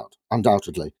carried out,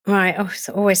 undoubtedly. Right.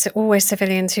 Oh, it's always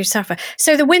civilians who suffer.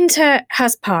 So the winter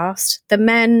has passed. The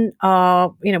men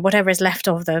are, whatever is left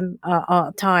of them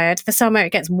are tired. The summer,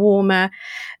 it gets warmer.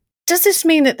 Does this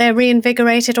mean that they're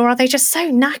reinvigorated, or are they just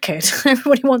so knackered?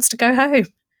 Everybody wants to go home.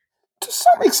 To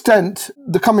some extent,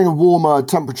 the coming of warmer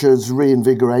temperatures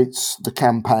reinvigorates the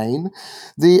campaign.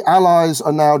 The Allies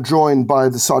are now joined by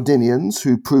the Sardinians,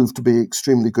 who proved to be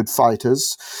extremely good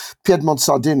fighters. Piedmont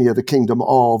Sardinia, the kingdom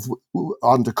of,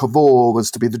 under Cavour,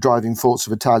 was to be the driving force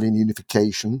of Italian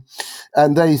unification.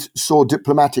 And they saw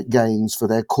diplomatic gains for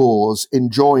their cause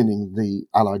in joining the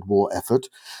Allied war effort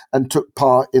and took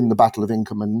part in the Battle of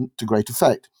Inkerman to great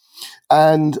effect.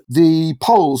 And the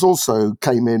Poles also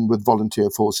came in with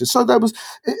volunteer forces. So there was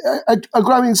a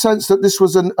growing sense that this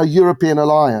was a European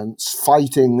alliance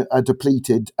fighting a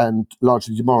depleted and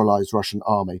largely demoralized Russian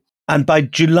army. And by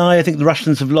July, I think the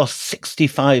Russians have lost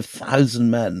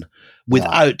 65,000 men,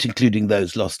 without including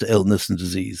those lost to illness and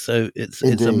disease. So it's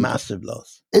a massive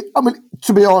loss.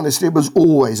 To be honest, it was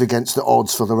always against the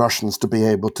odds for the Russians to be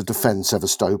able to defend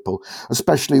Sevastopol,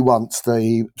 especially once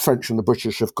the French and the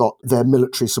British have got their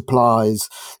military supplies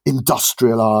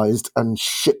industrialized and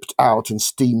shipped out in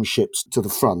steamships to the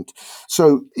front.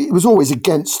 So it was always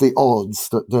against the odds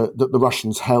that the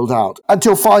Russians held out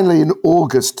until finally in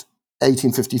August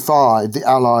 1855, the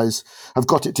Allies have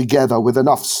got it together with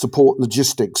enough support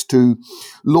logistics to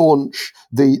launch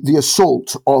the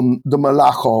assault on the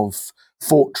Malakhov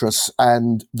fortress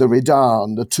and the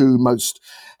Redan, the two most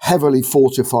heavily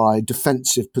fortified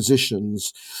defensive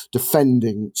positions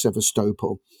defending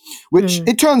Sevastopol, which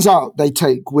it turns out they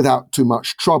take without too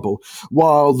much trouble,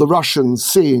 while the Russians,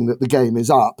 seeing that the game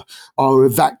is up, are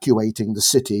evacuating the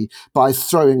city by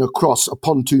throwing across a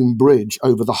pontoon bridge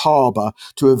over the harbour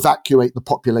to evacuate the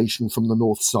population from the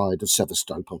north side of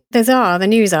Sevastopol. The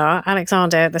new Tsar,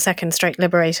 Alexander the Second, stroke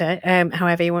liberator,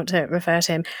 however you want to refer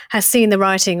to him, has seen the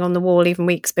writing on the wall even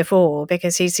weeks before,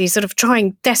 because he's sort of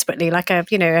trying desperately, like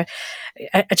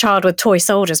a child with toy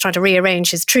soldiers, trying to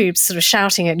rearrange his troops, sort of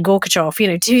shouting at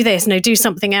Gorbachev, do this, no, do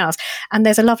something else. And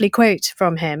there's a lovely quote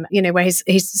from him, where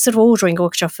he's sort of ordering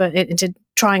Gorbachev into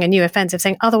trying a new offensive,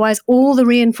 saying, otherwise all the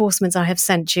reinforcements I have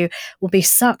sent you will be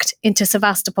sucked into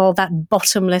Sevastopol, that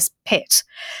bottomless pit.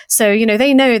 So,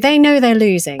 they know they're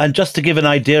losing. And just to give an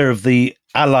idea of the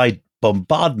Allied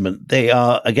bombardment, they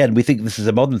are, again, we think this is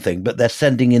a modern thing, but they're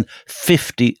sending in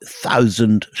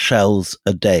 50,000 shells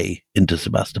a day into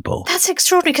Sevastopol. That's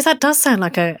extraordinary, because that does sound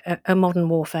like a modern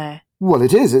warfare. Well,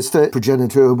 it is. It's the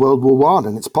progenitor of World War I,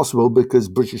 and it's possible because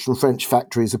British and French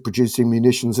factories are producing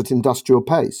munitions at industrial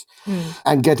pace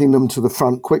and getting them to the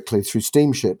front quickly through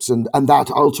steamships. And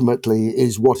that ultimately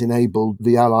is what enabled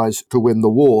the Allies to win the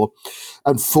war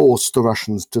and force the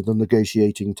Russians to the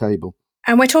negotiating table.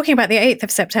 And we're talking about the 8th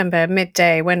of September,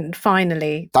 midday, when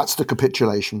finally... That's the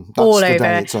capitulation. That's all the over.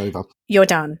 day it's over. You're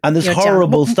done. And there's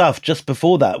horrible stuff just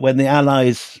before that, when the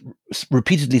Allies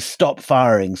repeatedly stop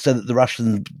firing so that the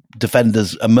Russian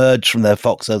defenders emerge from their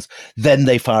foxholes, then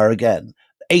they fire again.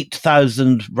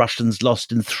 8,000 Russians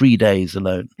lost in 3 days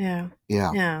alone. Yeah.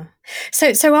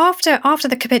 So after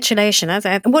the capitulation,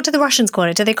 what do the Russians call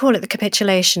it? Do they call it the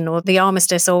capitulation or the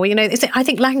armistice, or I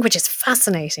think language is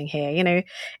fascinating here.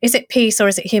 Is it peace or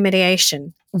is it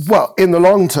humiliation? Well, in the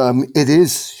long term, it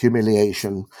is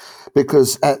humiliation,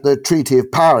 because at the Treaty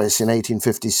of Paris in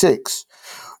 1856,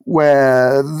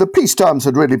 where the peace terms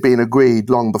had really been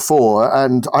agreed long before,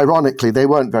 and ironically, they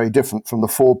weren't very different from the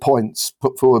 4 points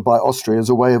put forward by Austria as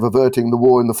a way of averting the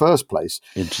war in the first place.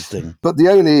 Interesting. But the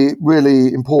only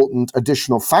really important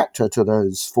additional factor to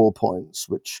those 4 points,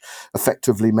 which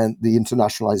effectively meant the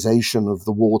internationalization of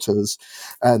the waters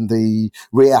and the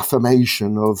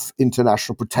reaffirmation of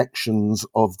international protections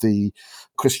of the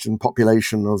Christian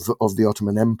population of the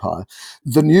Ottoman Empire,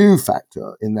 the new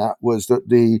factor in that was that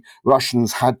the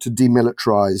Russians had to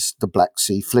demilitarize the Black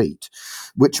Sea Fleet,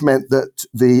 which meant that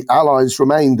the Allies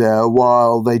remained there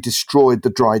while they destroyed the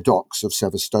dry docks of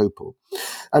Sevastopol.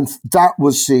 And that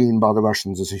was seen by the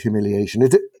Russians as a humiliation.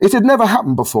 It had never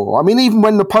happened before. I mean, even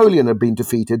when Napoleon had been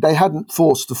defeated, they hadn't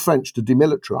forced the French to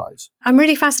demilitarize. I'm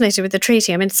really fascinated with the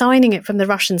treaty. I mean, signing it from the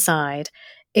Russian side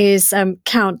is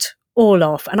Count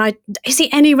Orlov. And is he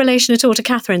any relation at all to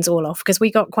Catherine's Orlov? Because we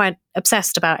got quite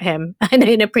obsessed about him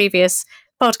in a previous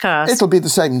podcast. It'll be the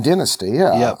same dynasty,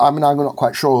 yeah. I mean, I'm not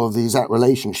quite sure of the exact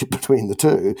relationship between the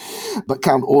two, but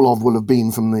Count Orlov will have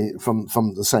been from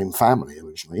the same family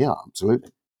originally, yeah,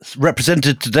 absolutely. It's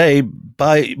represented today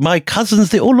by my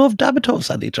cousins, the Orlov Davitovs,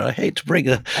 Anita. I hate to bring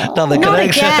another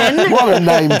connection. Again. What a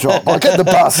name drop. I'll get the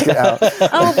basket out.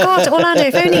 Oh, God, Orlando,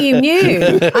 if only you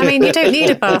knew. I mean, you don't need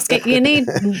a basket. You need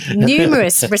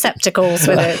numerous receptacles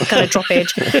with a kind of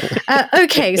droppage.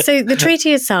 Okay, so the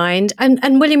treaty is signed.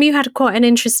 And William, you had quite an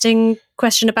interesting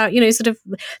question about, sort of,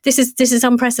 this is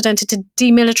unprecedented to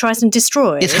demilitarize and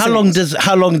destroy. How long does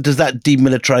that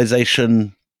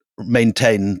demilitarization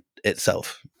maintain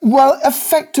itself? Well,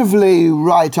 effectively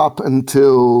right up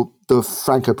until the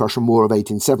Franco-Prussian War of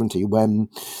 1870, when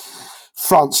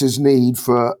France's need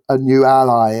for a new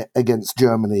ally against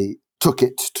Germany took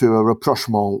it to a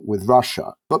rapprochement with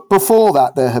Russia. But before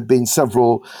that, there had been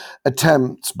several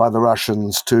attempts by the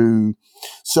Russians to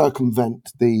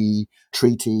circumvent the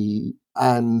treaty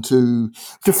and to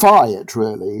defy it,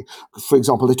 really. For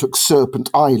example, they took Serpent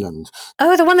Island.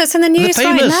 Oh, the one that's in the news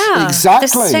right now. Exactly.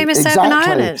 The famous Serpent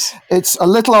Island. It's a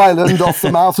little island off the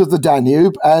mouth of the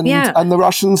Danube, and the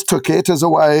Russians took it as a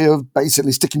way of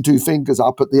basically sticking two fingers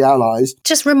up at the Allies.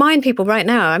 Just remind people right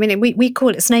now, I mean, we call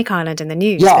it Snake Island in the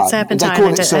news, but Serpent Island.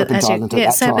 Call it Serpent Island at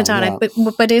that Serpent time,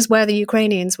 Island, but is where the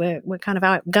Ukrainians were kind of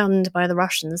outgunned by the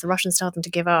Russians. The Russians told them to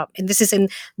give up. And this is in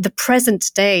the present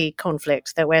day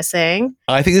conflict that we're seeing.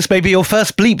 I think this may be your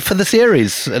first bleep for the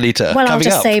series, Anita. Well, I'll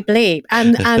just say bleep.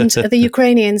 And the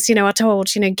Ukrainians, are told,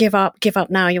 give up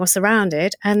now, you're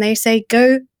surrounded. And they say,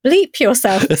 go bleep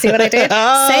yourself. See what I did?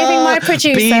 Saving my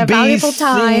producer valuable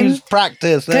time.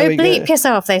 Practice. Go bleep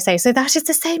yourself, they say. So that is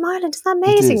the same island. Isn't that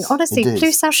amazing? Honestly,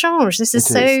 plus ça change. This is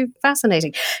so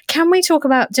fascinating. Can we talk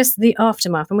about just the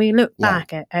aftermath? And we look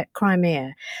back at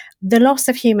Crimea. The loss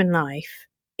of human life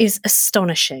is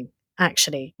astonishing.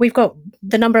 Actually, we've got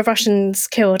the number of Russians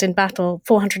killed in battle,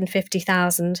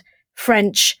 450,000,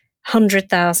 French,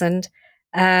 100,000,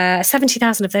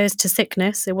 70,000 of those to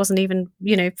sickness. It wasn't even,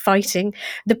 fighting.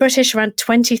 The British, around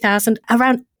 20,000,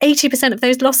 around 80% of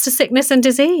those lost to sickness and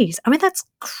disease. I mean, that's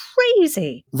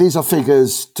crazy. These are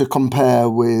figures to compare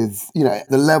with, the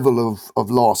level of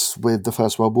loss with the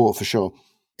First World War, for sure.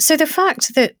 So the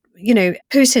fact that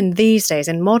Putin these days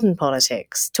in modern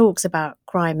politics talks about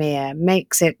Crimea,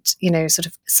 makes it, sort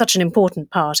of such an important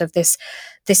part of this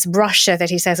Russia that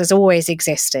he says has always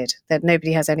existed, that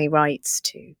nobody has any rights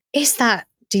to. Is that,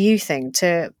 do you think,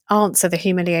 to answer the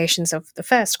humiliations of the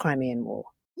First Crimean War?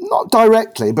 Not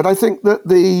directly, but I think that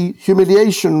the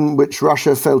humiliation which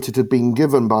Russia felt it had been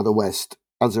given by the West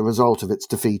as a result of its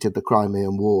defeat in the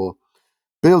Crimean War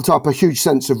built up a huge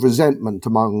sense of resentment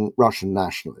among Russian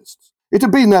nationalists. It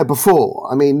had been there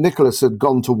before. I mean, Nicholas had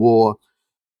gone to war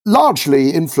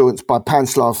largely influenced by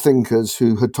Pan-Slav thinkers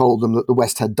who had told them that the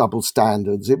West had double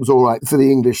standards. It was all right for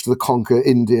the English to conquer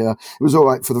India. It was all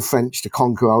right for the French to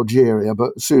conquer Algeria.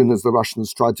 But as soon as the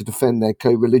Russians tried to defend their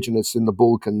co-religionists in the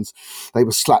Balkans, they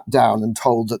were slapped down and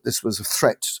told that this was a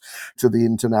threat to the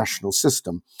international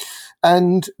system.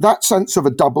 And that sense of a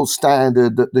double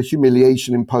standard, that the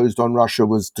humiliation imposed on Russia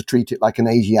was to treat it like an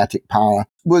Asiatic power,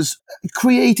 was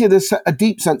created a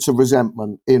deep sense of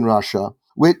resentment in Russia.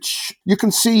 which you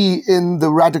can see in the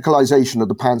radicalization of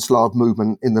the Pan-Slav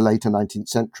movement in the later 19th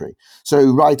century.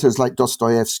 So writers like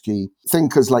Dostoevsky,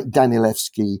 thinkers like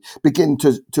Danilevsky begin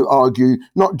to argue,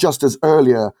 not just as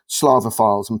earlier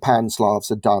Slavophiles and Pan-Slavs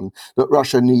had done, that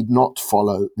Russia need not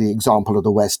follow the example of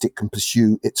the West, it can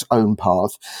pursue its own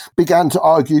path, began to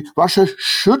argue Russia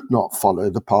should not follow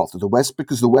the path of the West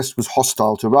because the West was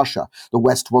hostile to Russia. The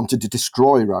West wanted to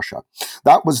destroy Russia.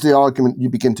 That was the argument you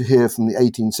begin to hear from the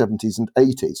 1870s and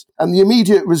 80s. And the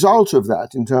immediate result of that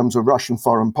in terms of Russian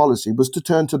foreign policy was to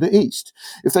turn to the East.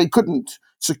 If they couldn't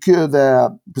secure their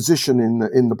position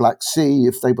in the Black Sea,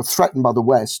 if they were threatened by the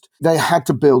West, they had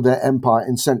to build their empire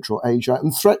in Central Asia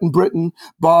and threaten Britain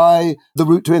by the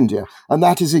route to India. And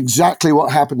that is exactly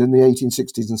what happened in the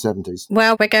 1860s and 70s.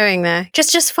 Well, we're going there.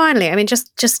 Just finally, I mean,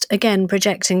 just again,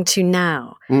 projecting to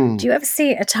now. Do you ever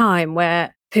see a time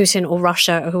where Putin or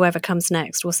Russia or whoever comes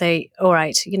next will say, all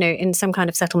right, in some kind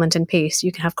of settlement and peace,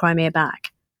 you can have Crimea back?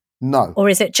 No. Or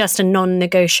is it just a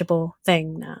non-negotiable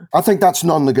thing now? I think that's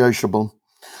non-negotiable,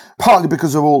 partly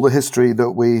because of all the history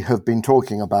that we have been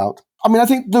talking about. I mean, I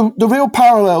think the real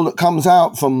parallel that comes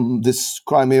out from this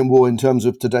Crimean War in terms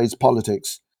of today's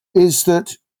politics is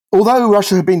that although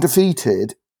Russia had been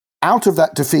defeated, out of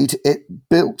that defeat, it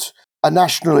built a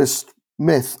nationalist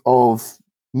myth of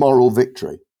moral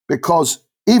victory. Because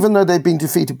even though they'd been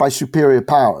defeated by superior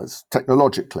powers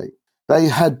technologically, they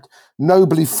had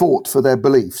nobly fought for their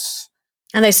beliefs.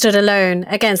 And they stood alone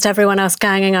against everyone else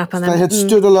ganging up on them. They had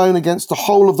stood alone against the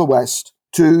whole of the West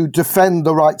to defend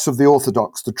the rights of the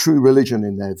Orthodox, the true religion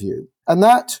in their view. And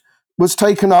that was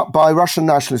taken up by Russian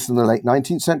nationalists in the late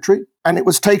 19th century. And it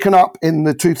was taken up in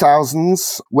the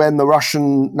 2000s when the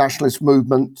Russian nationalist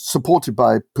movement, supported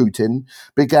by Putin,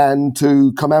 began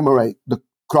to commemorate the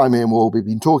Crimean War we've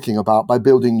been talking about by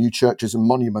building new churches and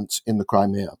monuments in the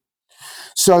Crimea.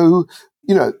 So,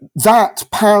 that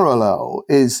parallel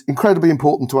is incredibly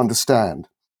important to understand.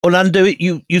 Orlando,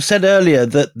 you said earlier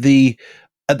that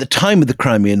at the time of the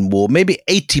Crimean War, maybe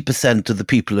 80% of the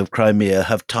people of Crimea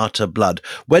have Tatar blood.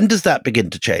 When does that begin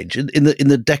to change? In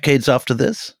the decades after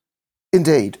this?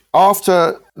 Indeed.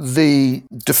 After the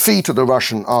defeat of the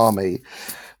Russian army,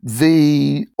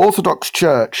 the Orthodox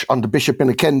Church under Bishop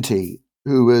Innocenti,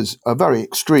 who was a very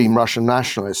extreme Russian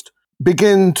nationalist,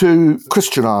 begin to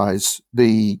Christianize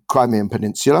the Crimean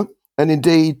Peninsula and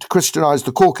indeed to Christianize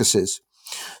the Caucasus.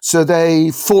 So they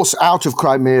force out of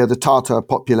Crimea the Tatar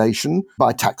population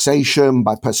by taxation,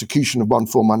 by persecution of one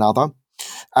form or another.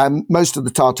 And most of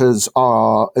the Tatars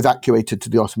are evacuated to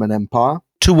the Ottoman Empire.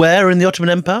 To where in the Ottoman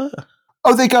Empire?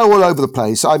 Oh, they go all over the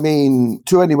place. I mean,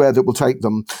 to anywhere that will take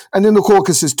them. And in the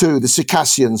Caucasus too, the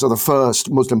Circassians are the first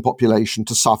Muslim population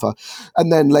to suffer.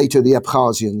 And then later the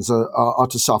Abkhazians are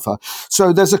to suffer.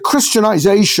 So there's a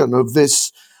Christianization of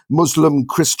this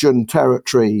Muslim-Christian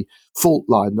territory fault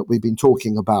line that we've been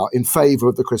talking about in favor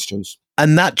of the Christians.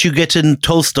 And that you get in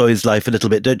Tolstoy's life a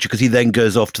little bit, don't you? Because he then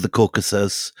goes off to the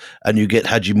Caucasus and you get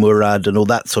Haji Murad and all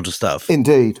that sort of stuff.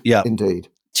 Indeed. Yeah. Indeed.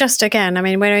 Just again, I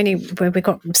mean, we've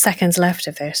got seconds left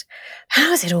of this.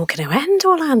 How is it all going to end,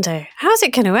 Orlando? How's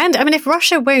it going to end? I mean, if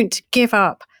Russia won't give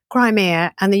up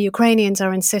Crimea and the Ukrainians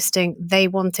are insisting they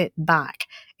want it back,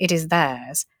 it is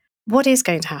theirs, what is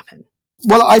going to happen?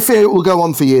 Well, I fear it will go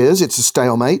on for years. It's a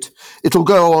stalemate. It'll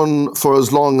go on for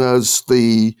as long as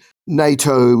the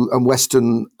NATO and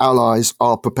Western allies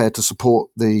are prepared to support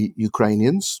the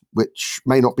Ukrainians, which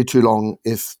may not be too long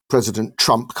if President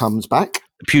Trump comes back.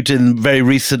 Putin very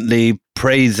recently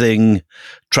praising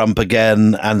Trump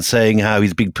again and saying how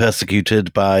he's being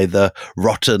persecuted by the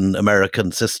rotten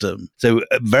American system. So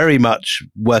very much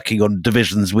working on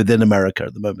divisions within America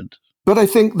at the moment. But I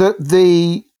think that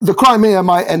the Crimea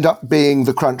might end up being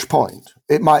the crunch point.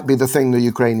 It might be the thing the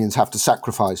Ukrainians have to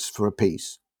sacrifice for a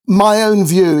peace. My own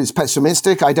view is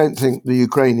pessimistic. I don't think the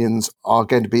Ukrainians are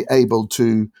going to be able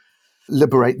to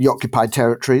liberate the occupied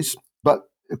territories. But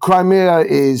Crimea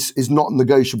is not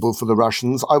negotiable for the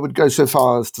Russians. I would go so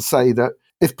far as to say that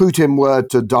if Putin were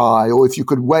to die, or if you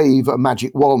could wave a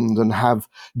magic wand and have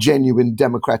genuine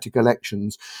democratic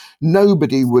elections,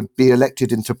 nobody would be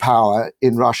elected into power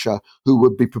in Russia who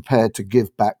would be prepared to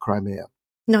give back Crimea.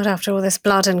 Not after all this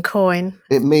blood and coin.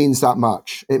 It means that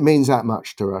much. It means that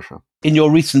much to Russia. In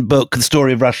your recent book, The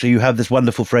Story of Russia, you have this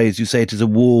wonderful phrase. You say it is a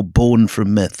war born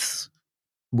from myths.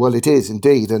 Well, it is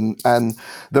indeed. And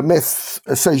the myths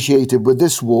associated with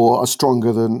this war are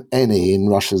stronger than any in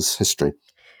Russia's history.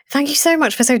 Thank you so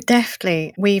much for so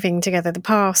deftly weaving together the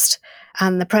past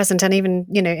and the present and even,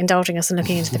 indulging us and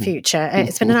looking into the future.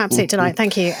 It's been an absolute delight.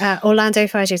 Thank you. Orlando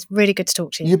Fages, it's really good to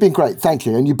talk to you. You've been great. Thank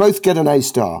you. And you both get an A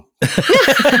star.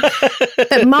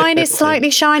 But mine is slightly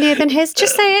shinier than his.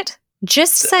 Just say it.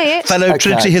 Just say it. Fellow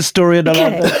Trinity historian,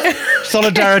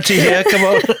 solidarity here, come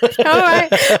on. All right.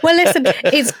 Well, listen,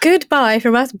 it's goodbye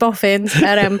from us boffins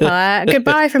at Empire.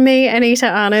 Goodbye from me, Anita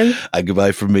Anand. And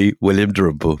goodbye from me, William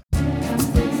Dalrymple.